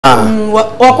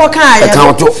Wako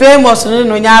kan famous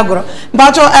no nyagoro.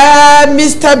 But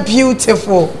Mr.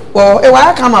 Beautiful. Oh,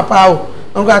 wa kama pawo.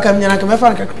 Onko akamnyana kamefa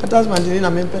na kakata mandini na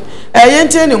mempe.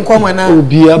 Yente ni nkomwe na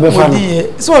obi abefa no.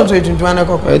 So onto etuntua na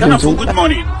kokko. Good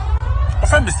morning. My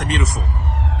friend Mr. Beautiful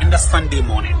in the Sunday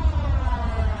morning.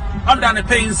 I'm done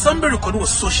paying somebody could do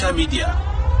social media.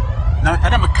 Now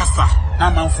I am a kasa na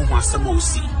manfu ho asem o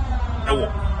si.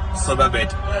 Ewo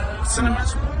Sabotage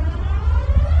cinemas.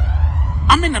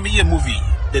 I'm in a movie,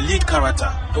 the lead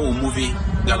character, the movie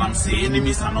Galamsey,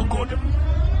 Enemies Are Not God.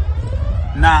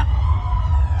 Now,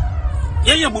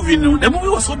 yeah, movie, the movie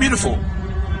was so beautiful.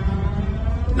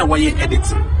 Now, why you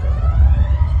editing?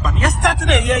 But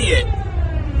yesterday,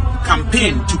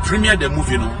 campaign to premiere the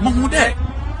movie, no, Mahmude.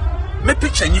 Me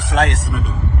picture any flyers, no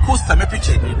do. Poster, me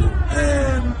picture you do.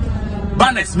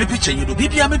 Banners, me picture you do.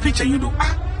 BBA, me picture you do.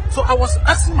 So I was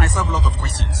asking myself a lot of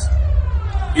questions.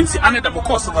 In the end of the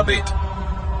course of a bed.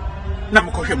 Na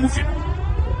mkohwe movie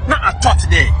na I thought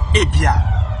there ebia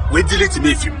we delete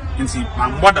me film nti my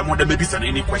mother maybe send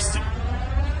any question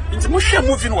nti mo hwe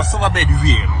movie no was Sabotage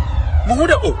wie no mo hu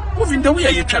de oh movie the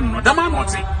way you try no da man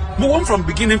not mo want from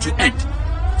beginning to end.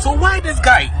 So why this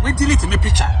guy we delete me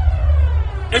picture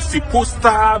if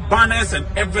poster banners and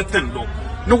everything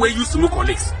no way use to look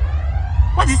colleagues?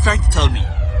 What is he trying to tell me?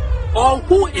 Or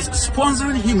who is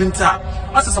sponsoring him into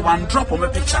as a one drop on my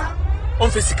picture? On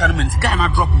physical means Ghana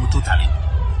drop me totally.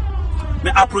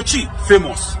 Me approach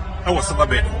famous. I was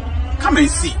Sabotage. Come and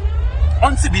see.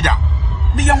 On Sibida.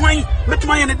 Me ya wine. Met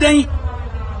my in the day.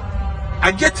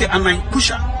 I get it and I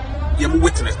pusher. I'm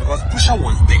witness because pusher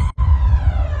was there.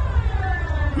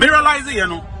 Me realize you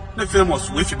know. The famous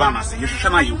with Ibana say you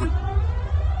should not you.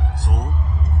 So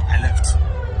I left.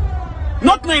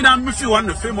 Not knowing that if you want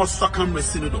the famous soccer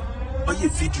machine. Or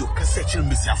your video cassette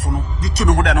and Mr. Fono, the two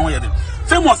know that I know.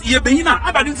 Famous, you're being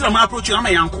I didn't my approach you,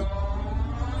 my uncle.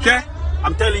 Okay,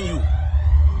 I'm telling you.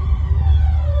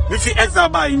 If you exile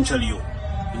by in tell you,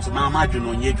 into my margin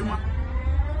on Yejuma,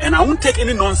 and I won't take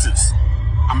any nonsense.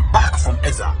 I'm back from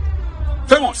exile.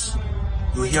 Famous,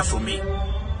 you hear from me.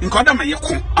 In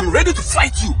I'm ready to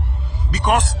fight you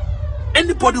because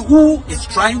anybody who is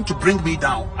trying to bring me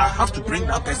down, I have to bring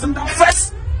that person down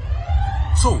first.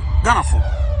 So, Ghana for.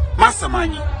 Master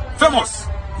Mani, famous,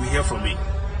 you hear from me.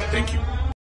 Thank you.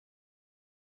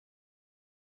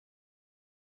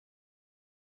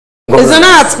 Isn't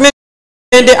that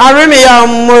the Aremia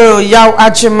Moro Yaw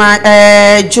Achima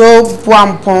Joe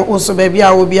Puampon also baby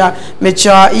I will be a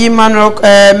mature Emmanuel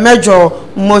Major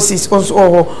Moses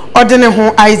also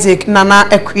Ordinary Isaac Nana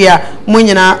Equia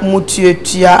Munina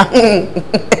Mutia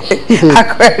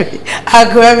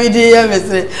Aquari dear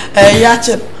Mr.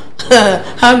 Yachin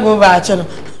Hangover channel.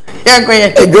 A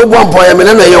good one point, I mean,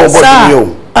 I know what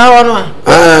you. Ah,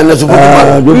 that's what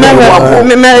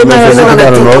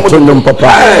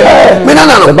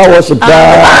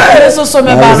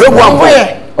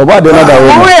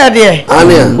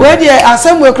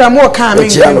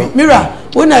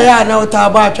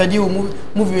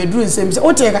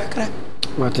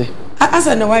as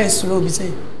I know, I slow be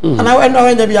say, and I went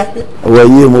over the Biapi.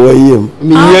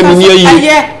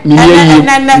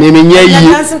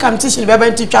 Competition,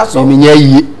 baby, teacher.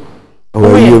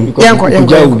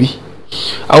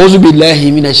 I also be like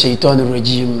him in a shaitan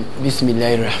regime.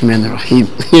 Bismillahirrahmanirrahim.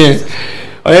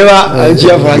 However, I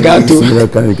just forgot to.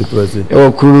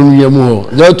 Oh, Kurum Yamu.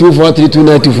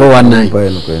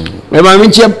 0243292419. My mamma,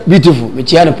 beautiful.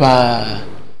 Michiana.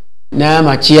 Na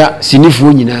machia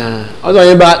sinifu nyina ozo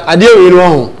yeba ade we no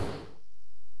ho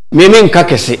me nka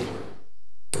kese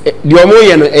di omo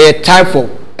ye no type of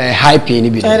hype ni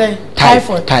bi type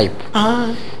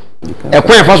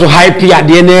ekwan fa so hype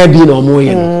ade na bi na omo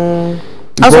ye no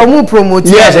aso mu promote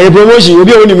yes a promotion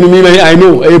obi oni me I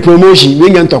know a promotion we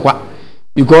ngan tokwa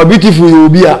because beautiful you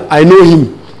obi I know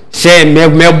him say me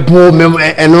bo me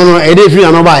no e dey free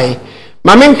na buy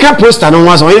ma me nka poster no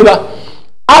waso yeba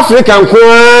African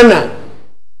Kwana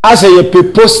as a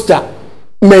poster,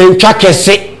 men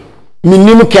kese,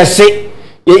 minimum kese,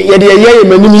 ye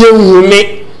manim ye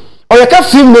me, or you can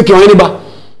film making anybody.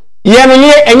 Ye and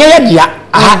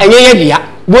ye dia,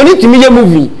 bonnie to me a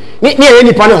movie, near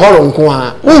any pan horror, who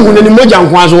any mojan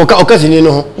was or cousin in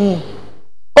no.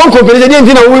 Uncle President,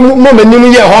 you know,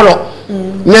 woman, horror.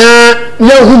 Na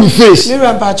who face.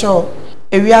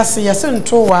 We are see yes and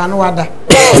two one wada.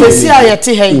 Se see I yet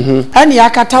hey. And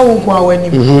yakata won't go away.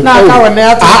 Now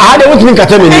I don't think I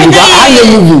tell me.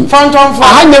 I movie. Front on for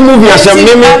I movie as a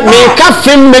make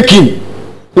film making.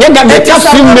 You got the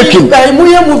film making. I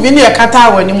movie near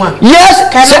Qatar anymore.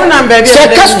 Yes, can baby. Say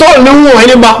Castor no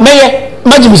anymore. May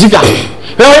magic music.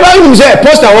 we ba say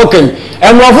poster working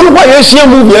and we have no ye share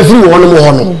movie every one mo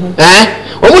ho no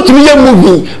omutumi ye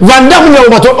movie Van Damme ne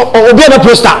obi na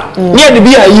poster ne de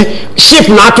bia yi ship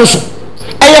na atoso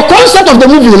a concept of the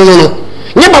movie no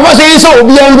nye baba say so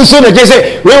obi an bi so na je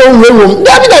say we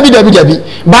dabi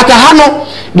but ha no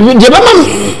de ba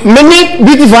many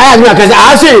beautiful eyes na ka say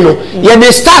I say no ye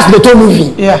the stars the to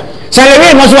movie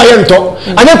salary na so ayento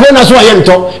anya ko na so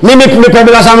ayento me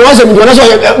pe la sama so mi na so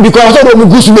because so do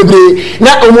gusu bebre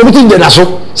na omobitin de na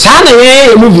so sa na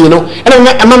ye movie no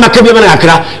e mama ka bi na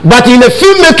akra but in the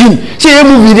filmmaking say a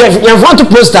movie there you want to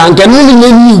poster and can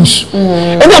only news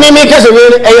and then make us a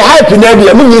hype na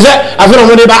bi movie say after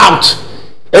mo dey out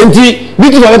enti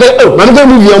beautiful oh man go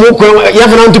movie mo ko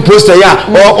ya want to poster ya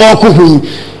or kuhu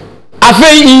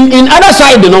afei in other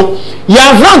side no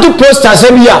ya want to poster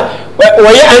say ya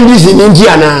why NDC in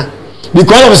India na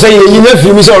because of say you never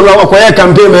film so why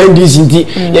campaign my NDC nti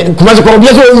kuma so ko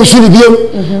bia so o suri biem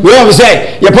we have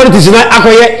say your politics na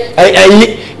akoye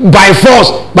by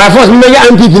force me ya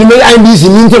MPP me NDC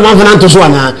ni nti man fana to so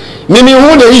na me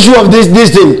who the issue of this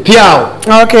thing piao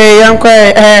okay yanko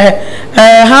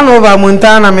Hanover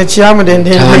Montana me chiam den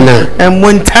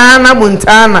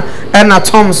Montana na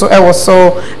Tom so e was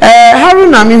so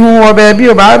Haruna mi hu wo ba bi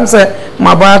o ba am say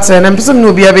mabate na mpese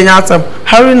no bia benya atam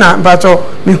Haruna bato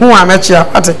mi hu amechia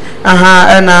ate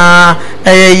na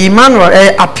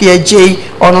Emmanuel apiaje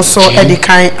ono so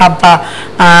edikan aba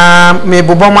me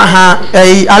boboma ha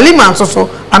Alima so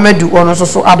Amedu ono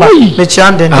so aba me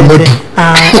chiam den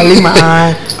Alima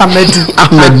Amedu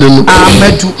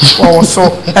o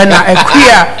so na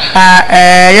ekwia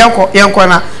yenko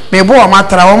na me bo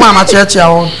matara wo ma chechia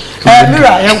wo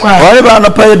mira yenko wale ba na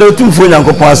paye do tumfo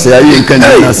nyankopon ase ayi nkan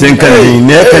na se nkan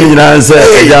ni e kan nyina se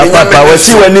ya papa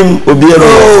wasi wanim obiero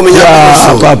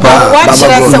ya papa wa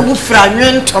chira se gufra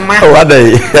nwentoma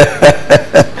wadai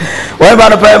wale ba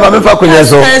na paye ma me fa konye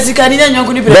so sikani na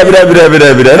nyanko ni bire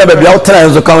na be bia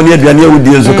utran zo kan ni aduane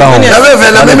awudi zo kan ho na be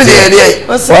fe na me de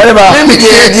wale ba me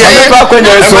fa konye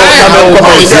so na me ko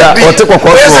ya ote kokko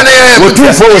so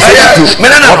otumfo wo se tu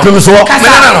opim so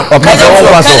opim so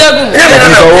wa so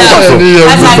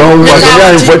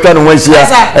ya infota no wansia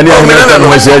ene ahuna no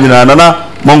wansia nyina nana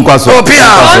monkwaso opia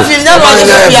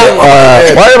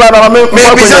wale ba na me ko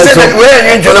so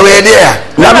we njo na we dia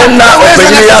na me na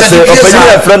opanyire ya se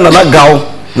opanyire friend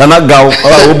na gaw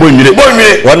obonwire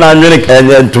wona nwere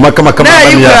ntuma kama ya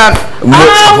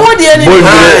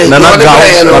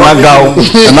na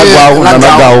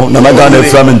gaw na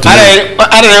frament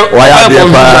wa ya de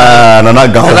pa na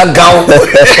gaw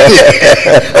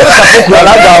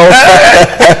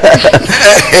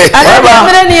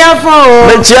ni afo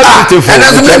na chia beautiful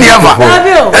na ni afo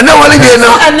na wale ge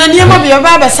no na ni ma bi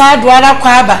ba sa duara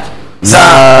kwa aba sa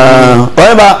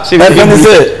wale ba e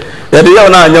se ya de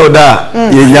na anya oda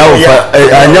ye nyawo fa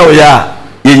anya ya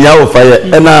ye nyawo fa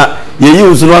ye na ye yi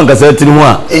usunu ankasa tiri mu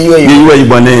a ye yi wa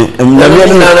ibone nyame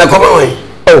na koma we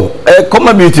oh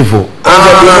koma beautiful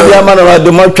anja bi ama na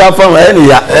de ma twa fa eni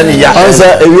ya ansa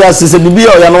ewi asese bibi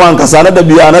o ya no ankasa na da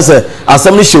bia na se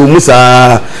asem ni hyew mu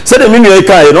saa se de minu e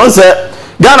kai no se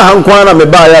Ghana hankwan na me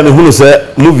ba ya me hunu se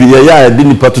movie ye ya de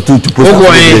nipa tutu post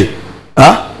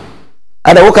ha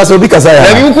ada woka so bi kasa ya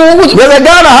we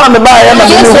Ghana ha me ba ya na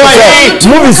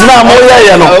movies na mo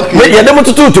ya no ye de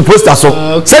mututu poster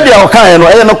so se dia o kan no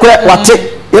ye no kure wate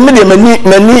ye me de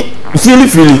mani fili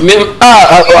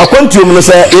akwantium no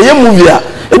se ye movie a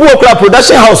ebu okura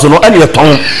production house no ene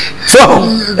ton so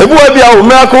ebu bia o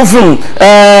miracle film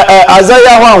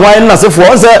azaya ho anwan na sefo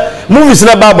on se movies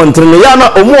na ba bontre ya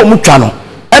na omu twa no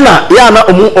ena ya na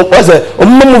omu wase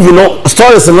omu movie no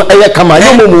stories no eye kama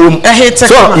ye omu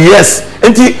so yes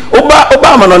enti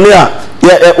oba manone a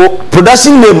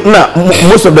production name na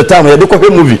most of the time you dey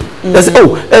movie they say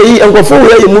oh enkofo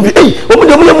we movie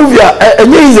omu movie a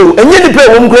enye izo enye di pay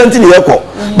wo mkranti ni yeko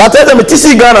but as me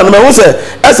tisi Ghana no me wo say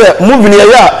as movie ni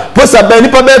ya poster ba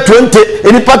nipa be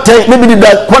 20 nipa 10 maybe di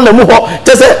da kwana mu ho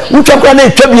te say utwa kwa na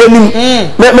etwa bi anim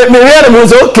me we mo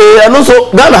say okay ano so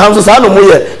Ghana ham so sa no mu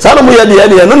ye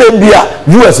de no na bia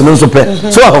viewers no so pe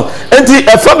so enti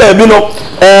efa ba bi no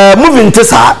movie nte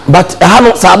sa but ha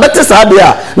no sa bete sa de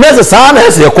a na sa na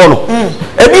ese yeko no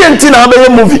ebi enti na ba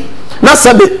movie na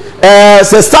sabe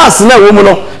se stars na wo mu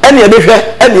no ene de hwe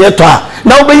ene eto a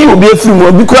na obeyi obi afiri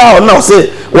mu bi kura na o se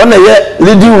wona ye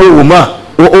leading role wo ma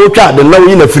o twa de na wo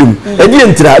yi na afiri mu edi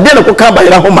entira de na koka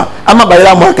bayira homa ama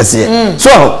bayira mo akese so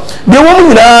de wo mu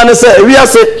nyina na se wi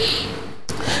ase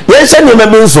ye hye ne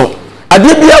mebe nso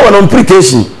ade bia wo no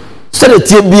implication sɛ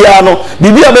tie bia no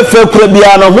bibia be fa kura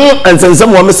bia no ho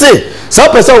ensensem wo me se sa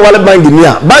pese wo wale bank ni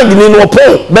a bank ni no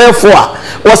pon be fo a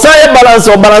wo sa ye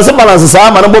balance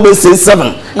sa ma no bo be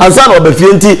 7 ansa na oba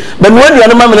fie nti be no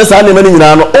aduane ma me ne sa na ma ni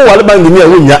nyina no o wale bank ni a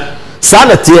wonya sa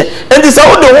na tie enti sa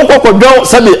wo do wo kokodon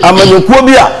sabe amanyokuo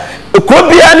bi a ko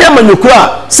bia ne amanyokuo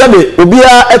a sabe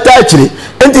obia eta akire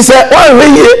enti se wo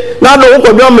hweye na do wo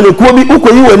kokodon amanyokuo bi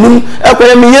ukoyi wanum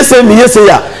ekoye me yese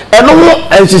ya eno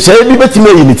ho enhyehyɛ bi betime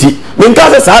yiniti minka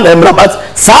se sa na emra but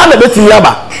sa na betime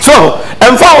aba so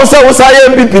emfa wo se wo sa ye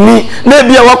MPP ni na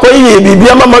bia wakoyi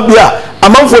bibia mama bia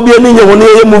amanfo bia ni nye ho ne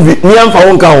ye movie ni emfa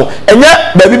wo nka ho enye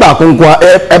ba bi ba konkoa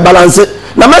balance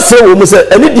na mesre wo mu se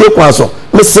eni die kwa so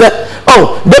mesre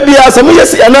oh da bia se mu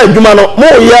yesi ana adwuma no mo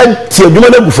ya ti adwuma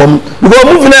na gufom because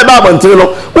movie na ba abantere no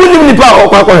unim nipa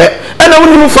okwa akɔhɛ ɛna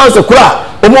unim fans kura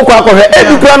omokwa akɔhɛ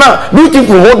ebi kura na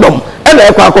beautiful hodom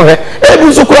ɛna ɛkɔ akɔhɛ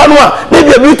ebi so kura no a na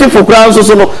bia beautiful kura nso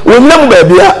so no wonnam ba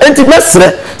bia enti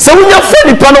mesre se wonya fa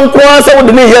nipa no nkoa se wo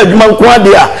de ne yɛ adwuma nkoa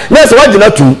de a na se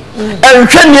wagina tu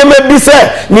enhwɛ niema bi se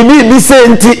ne bi se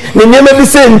enti ne niema bi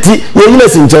se enti ye yina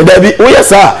sinkyɛ da bi wo yɛ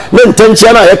saa na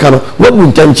ntankyia na yɛ ka no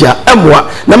wabu ntankyia ɛmoa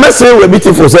na mesre we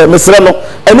beautiful se mesre no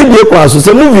ɛne die kwa so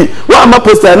se movie wa ama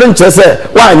poster ne nkyerɛ se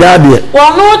wa anya ade wo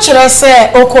no kyerɛ se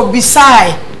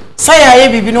okobisai sa ya ye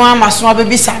bibi no ama so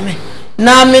abebisa me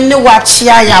na me ne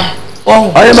wachia ya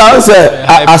oh ayi ba se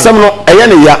asem no eye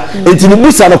ne ya enti ne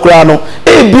busa no kura no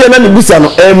e bia na ne busa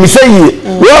no misa yie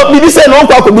wo bibi se no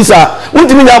kwa akobisa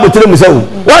wuntimi nya abotere musa wu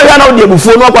wo ya na wo de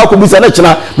bufuo no kwa akobisa na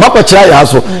kyena makɔ kyera ya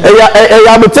so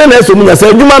ya abotere na eso munya se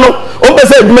adwuma no o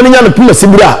pese adwuma ni nya no puma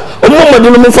sibira o momodi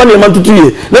no mfa ne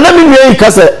mantutuye na me nwie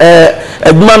ka se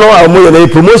adwuma no a mo ye na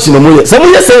promotion mo ye se mo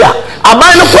ye se ya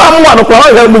aban no kwa mo wa no kwa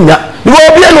ho munya bi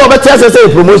obi no obetia se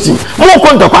promotion mo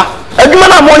kontokwa adwuma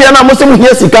na mo ya na mo se mo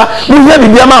hia sika mo hia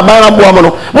bibia ma aban aboa mo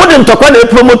no mo de ntokwa na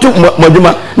promote mo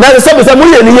adwuma na se be se mo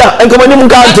ye ni ya enka mo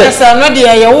nka ante se no de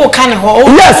ye wo ka ne ho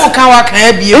wo ka wa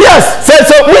ka bia yes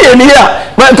se mo ye ni ya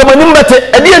ma enka mo nim bete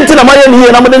ade enti na ma ye ni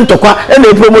ya na mo de ntokwa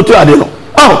na promote ade no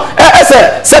oh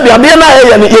se bia bia na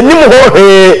ye ni ye nim ho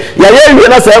ya ye wie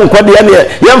na se nkode ya ne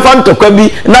ye mfa ntokwa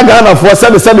bi na Ghana fo se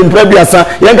be mpra biasa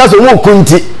ye nka so wo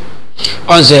kunti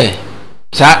onse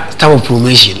sa type of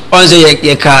promotion on say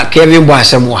ye ka Kevin Boy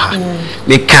asem wo ha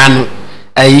me kan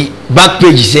ai back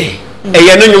page say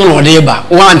ye no nyum no de ba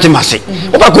wo antemase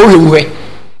wo ba ko hwehwe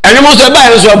enum so ba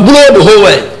ye so blow the whole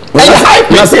way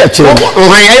na say che o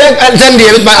han ye send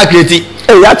ye ba akreti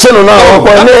ya che no na ko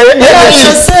ne ya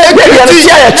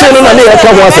che no na ne ya ka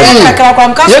ho asem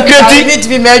ye kreti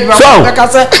be me adwa ka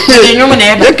say nyum na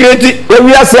ye kreti we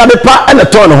wi ase abepa na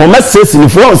ton ho message ni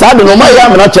fo sa de no ma ya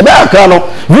me na che da aka no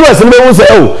viewers no be say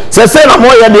oh se na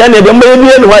mo ye de na de mo ye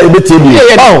bi no wa e betie bi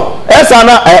oh esa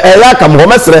na ya ka mo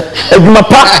mesre adwuma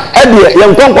pa e de ye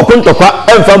nkonkoko ntokwa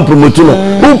emfa promote no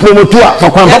u promote a fa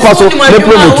kwan papa so ne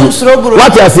promote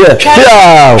what you say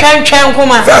yeah twen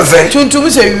kuma tuntum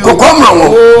se wi kokoma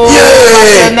wo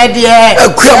ye na de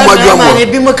akua madwa mo na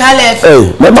bi mo kala eh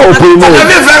me ma o promo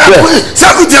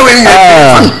sakute we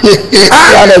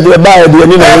ya na de ba de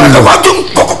ni na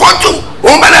kokotum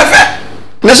o ma na fe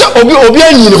nese obi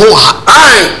anyin ho ha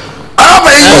ai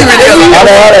aba yi mi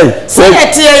de ara se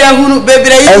etie ya hunu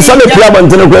bebre yi en so me pla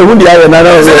bantene ko hu dia na na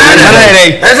bi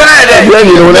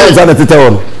anyin ho na ensa na tete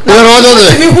won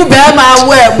mi hu be ma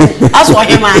wa aso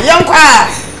hema yankwa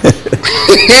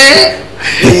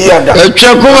yada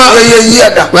etwa kuma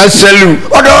yada wasalu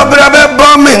odo bra be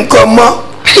bo mi nkomo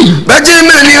beji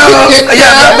meni o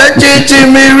yada beji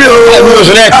mi ri o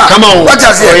come on what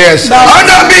you say yes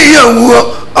odo bi yowu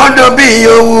odo bi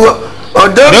yowu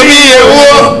odo bi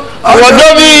yowu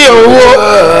odo bi yowu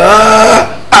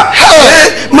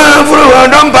ma furu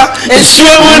odomba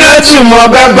esuomu na tumo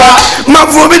beba ma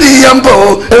fu bi di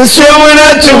yampo esuomu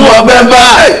na tumo beba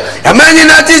amani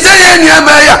na ti se ye ni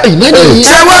abaya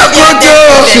se wa koto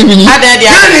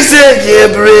adedia ni se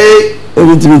jebre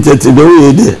everything tete be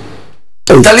we dey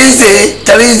Talize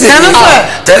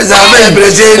abe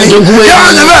brezeli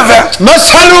ya na bebe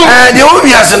masalu de wo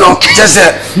biase no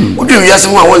jese wo de biase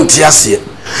mo a won ti ase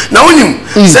na wonim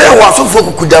se wa fofo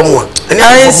kukuda mo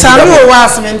ani samu wa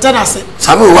asmenta na se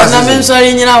samu wa na men so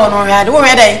nyina wo no hwade wo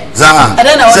hwade za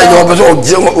se yo be so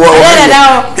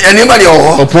ani ba de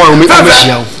ho opon mi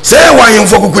amehia se wa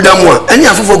yimfo kukuda mo ani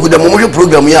afofo kukuda mo hwe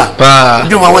program ya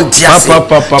de ma won ti ase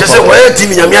jese wo e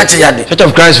tv nyame ache yade Church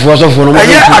of Christ for so for no mo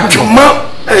atuma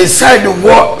side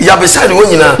wo ya be side wo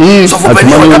nyina so for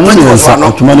bani wo da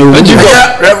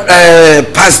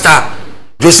pastor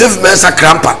Joseph Mensa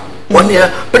Krampa woni ya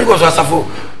bani ko so asafo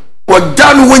wo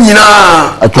danu wo nyina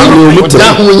atuma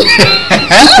wo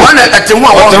wana atemu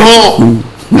a wo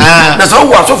na so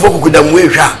wo asofo kukudam we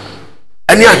hwa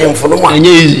ani ahemfo no ma enye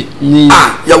easy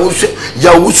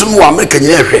ya wusum wa America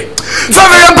nye hwe so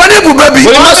we yampani bu baby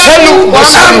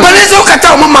yampani so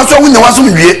kata o mama so wunya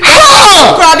wasum wie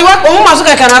kradi wa o mama so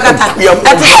kaka na kata ati ya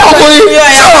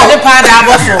pa da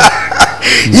aboso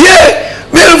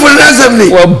beautiful assembly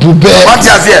wa bube what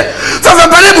you say so we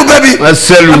yampani bu baby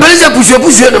yampani se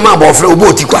push na ma ba ofre obo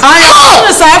otikwa aya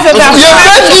so afa ba ba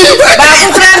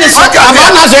ku kra ni so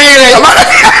amana so yere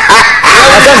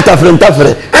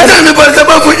Tafre. Essa me parece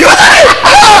uma fugiu.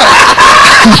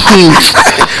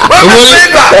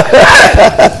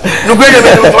 Não ganha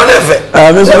mesmo, não é fé.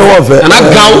 Ah, mesmo não é fé.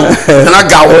 Na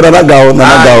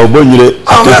gao, bonire.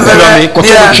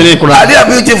 Ali a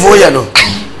beautiful ya no.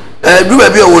 Do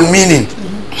be a one meaning.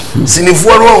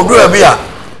 Sinifo no do be a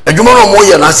adwuma no mo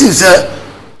ya na sin se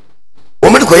o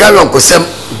me ko ya yon ko sem.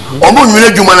 O mo nwire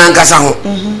adwuma na nkasa ho.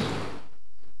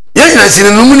 Ye nyina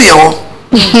sininu mu ne ho.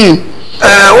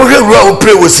 O hwewura o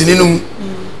pray wo sininum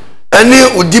ani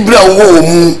udibra wo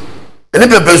mu ani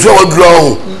pepeso wo duro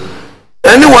ho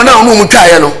ani wona onu mu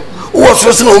twaye no wo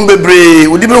so se no bebre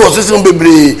udibra wo so se no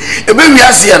bebre e be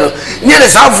wiase ya no ne le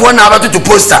safo na abatoto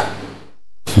poster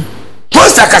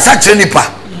kasa kire nipa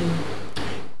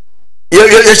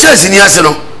ye chance ni ase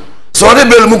no so de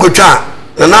bel mu ko twa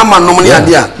na ma no mu ne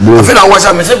ade a afi na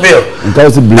washa me se bel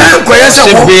ko ye se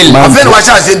ko afi na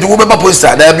washa se ndu wo be ba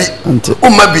poster da bi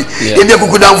umma bi e de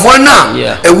kukudanfo na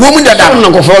e wo mu dada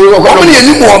no ko fo ko ne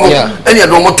ni mu wo ene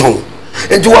do mo ton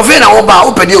enti wo fe na wo ba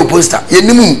wo pede o poster ye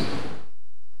ni mu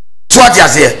so ati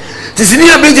ase ti sini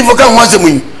ya beautiful kan ho asemu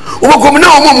yi wo ko na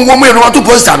wo mo ye no to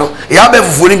poster no ya ba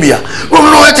fufu ni bia wo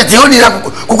no wo tete oni na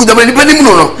kukudanfo ni pedi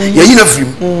mu no ye yi na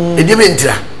film e de be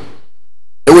ntira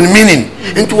e won meaning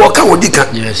into wo kan wo dika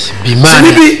yes be man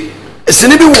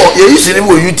sinibi wo ye sinibi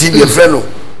wo YouTube ye friend no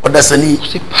odasani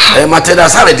mateda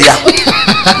sare dia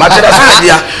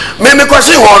me ko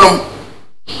se ho no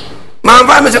ma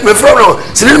ba me friend no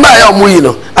sinibi ba ya omu yi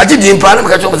no agi di mpa na me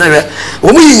ka cho me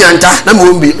wo mu yi nyanta na me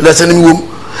wo mbi odasani mi wo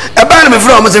e ba na me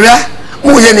friend mo se ya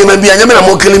mu ye ni ma bi anya me na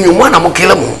mo kele mi mo na mo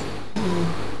kele mo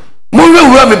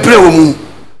wura me pray wo mu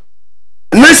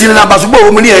na sini na baso bo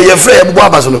wo mu ni ye frɛ ye bo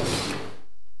abaso no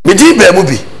me di ba mu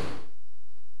bi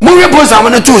mo we post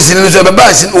amana to sini no so be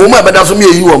ba sini wo mu abeda so me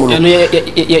yi wo mu no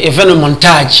ye fe no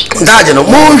montage no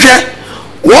mo hwɛ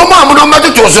wo ma mo no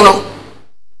matoto so no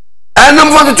ana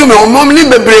mo fatu me mo ni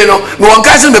bebre no me won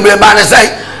ka sini bebre ba na sai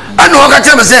ana wo ka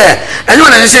tell se enyo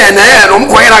na se na ye no mo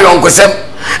ko yera yon kosem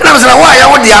na me se wa ya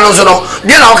wo dia no so no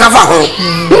dia na wo ka fa ho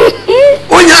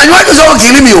onya anyo adu so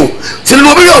kiri mi o sini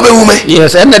no be yo be hume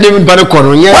yes and they be ban ko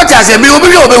no nya what I say be obi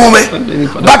yo be hume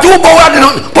but wo bo wa de no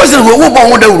post wo bo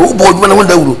wo dawuro wo bo na wo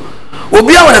dawuro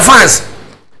obi a wo the fans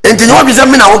enti nyo bi se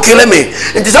me na wo kele me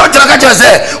enti se wo tira ka tira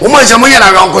se wo mo nse mo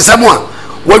yera yon kosem a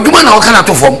wo dwuma na wo kana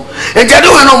to fom enti ade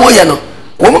wo no mo ye no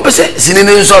wo mo pese sini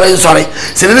ni nsore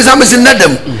sini ni sam sin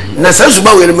nadam na sa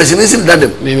suba we me sini sin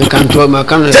nadam me kan to ma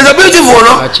kan it's a beautiful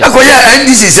no akoya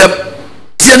NDC sem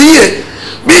sini ye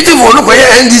beautiful no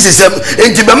koya NDC sem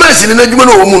enti be ma sini na dwuma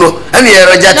na wo mu no ene ye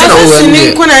reject na wo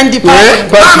sini ko na NDP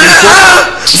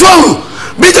so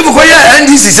beautiful koya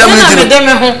NDC sem ni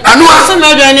anu so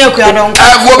me do ani akuya don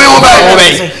wo be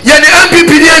ye ni MPP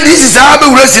ni NDC sa be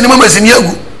wura sini ma sini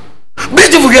agu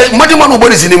beautiful ke madi ma no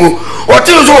body sini mu o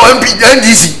ti so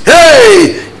NDC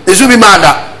hey esu bi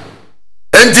mada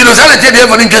enti no sala te de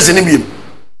fa ni twese ni biem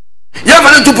ya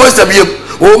fa ni to poster biem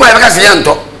o ma ya ka se ya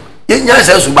nto ye nya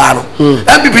se su ba no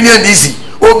MPP ni NDC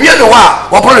obi e no wa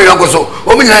wo polo yon ko so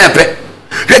o mi nya ya pe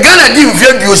he Ghana di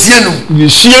mfia duosianu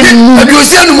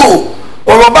mo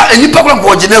o roba eni papa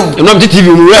ko je na wu no me TV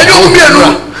mu enyo mi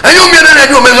na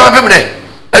di o me so pe me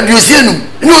duosianu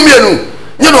enyo mi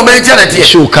you know me tell it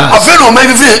here afa no me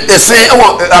fi ese e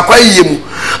wo akwaye mu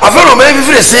afa no me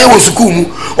fi ese wo sukuu mu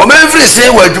o me fi ese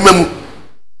wo adwuma mu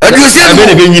aduosia be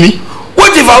na be nyini wo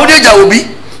ti fa wo de ja obi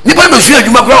nipa be su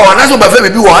adwuma kwa wa na so ba fa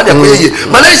bebi wo ha de kwaye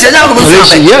malaysia nya no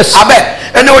so abe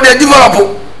ene wo de develop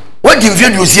wo di mfi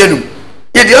aduosia nu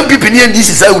ye de MPP ni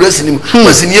NDC sa wura sinim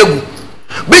masini egu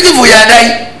beautiful ya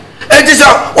dai enti so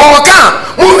wo ka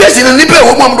mu we sinim nipa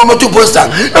wo mo mo to poster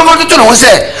no mo to no wo se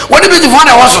wo de beautiful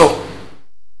na wo so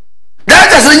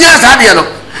that is nya sa de no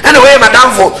anyway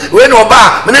madam for we no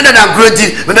ba me na dan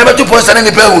creative me na beto poster na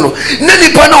nipa hu no na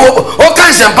nipa no o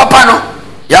kan sem papa no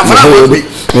ya fara wo bi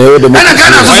ana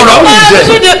kana so no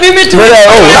so de me to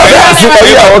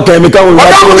okay me kan wo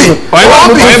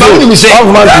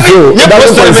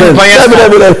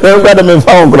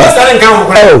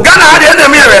Ghana had the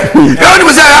mirror you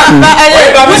know say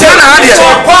Ghana had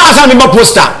ko asa me ba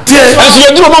poster eso ye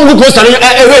duro ma mu poster e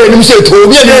we ni mu se to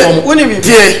obi ani mo woni mi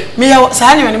tie me ya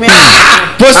sa ni me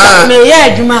poster me ye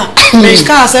adwuma me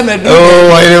ka se me do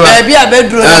be a be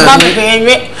duro na ma me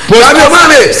hwe poster bi o ma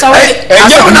me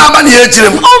enye na ba ne ye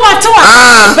kirem o ma to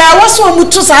ba wo so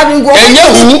mutu sa bi go enye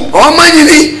hu o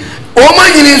ma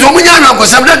nyini zo munya na ko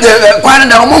sabda de kwan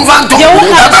da o mo mfanto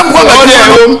aba mo ba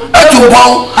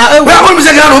atumpon we a mo mi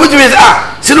se ga no mi tumi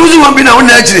se no uzi wan bi na won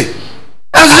na akire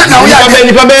enso se ka wo ya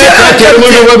nipa be tere mo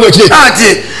no wo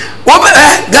akire wo be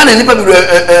Ghana nipa bi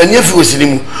ani afi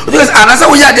osinimu o because anasa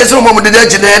wo ya de se mo mo de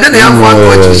akire na ya fo an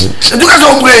akire ndu ka so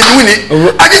o bure ni wini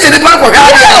agije nipa ko ka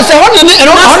se won ni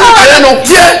no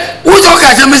tie wo zo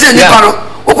ka je mi se nipa no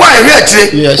o kwa ehwe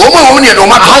akire o mo wo ne do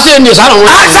ma to ase ni sa no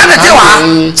sana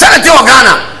te wa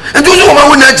Ghana ndu zo ma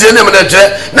wo na akire na me na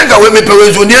akire na ga we me pe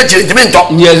we zo ni akire ntimi nto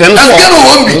ngano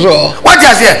wo mbi what you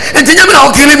say entinya me na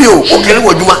o kele bi o kele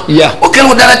wo duma o kele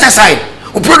wo director side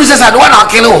o producer side wa na o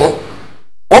kele wo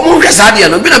o mo hwe sa de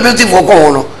no bi na be ti fo ko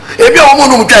ho no ebi a wo mo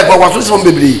no mutwa kwa so so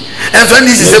mbebiri enso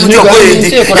ndi system ti o ko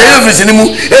yenti ya yo fisi ni mu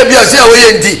ebi a se a wo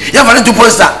yenti ya fa ne to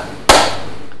poster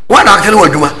wa na kele wo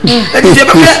duma e ti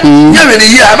be nya we ni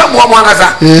yi a ba bo mo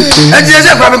anasa e ti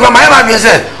se kwa me kwa ma ya ba bi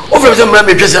se o fe se mra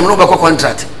me twese me no be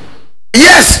contract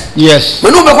yes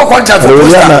me no be contract for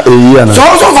poster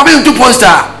so for me to poster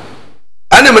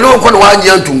ane me no ko no wa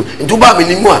nya ntum ntu ba me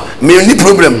ni mu a me ni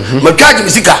problem me charge me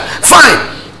sika fine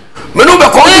me no be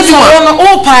contract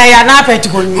o pa ya na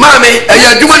pet ko ni ma me e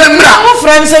ya djuma na mra o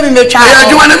friend se mi me twa e ya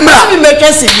djuma na mra mi me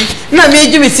twese bi na me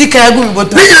ji me sika agu mi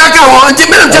boto ni na ka ho nti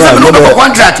me no tese me no be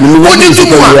contract wo ji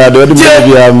tumu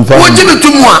a wo ji me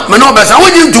tumu a me no be sa wo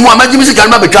ji tumu a ma ji me sika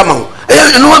na be twa ma ho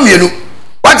e no ma mienu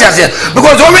what you say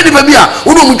because already baby a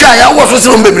wo no mutwa ya wo so se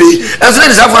no bebre enso na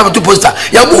disa for to poster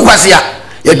ya bu kwase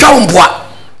ya twa mpoa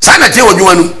sa na te wo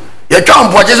djuma no ya twa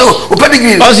mpoa je so o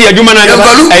pedigree o se ya djuma na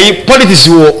ai politics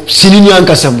wo sinini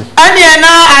ankasa mu ani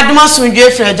na aduma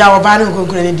sunjwe freja wo ba na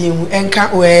konkure ne di mu enka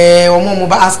we wo mo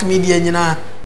ba ask media nyina